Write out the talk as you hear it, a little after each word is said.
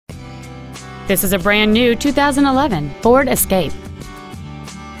This is a brand new 2011 Ford Escape.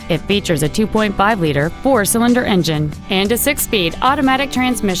 It features a 2.5-liter four-cylinder engine and a 6-speed automatic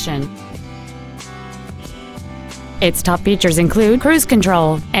transmission. Its top features include cruise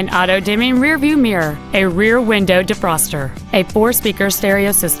control, an auto-dimming rear-view mirror, a rear window defroster, a 4-speaker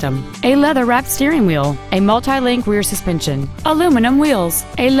stereo system, a leather-wrapped steering wheel, a multi-link rear suspension, aluminum wheels,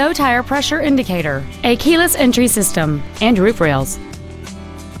 a low tire pressure indicator, a keyless entry system, and roof rails.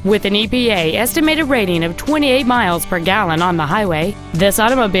 With an EPA estimated rating of 28 miles per gallon on the highway, this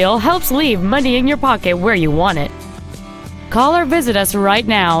automobile helps leave money in your pocket where you want it. Call or visit us right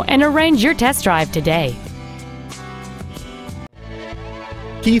now and arrange your test drive today.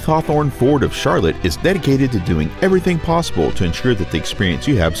 Keith Hawthorne Ford of Charlotte is dedicated to doing everything possible to ensure that the experience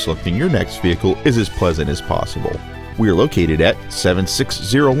you have selecting your next vehicle is as pleasant as possible. We are located at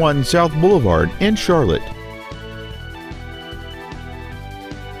 7601 South Boulevard in Charlotte.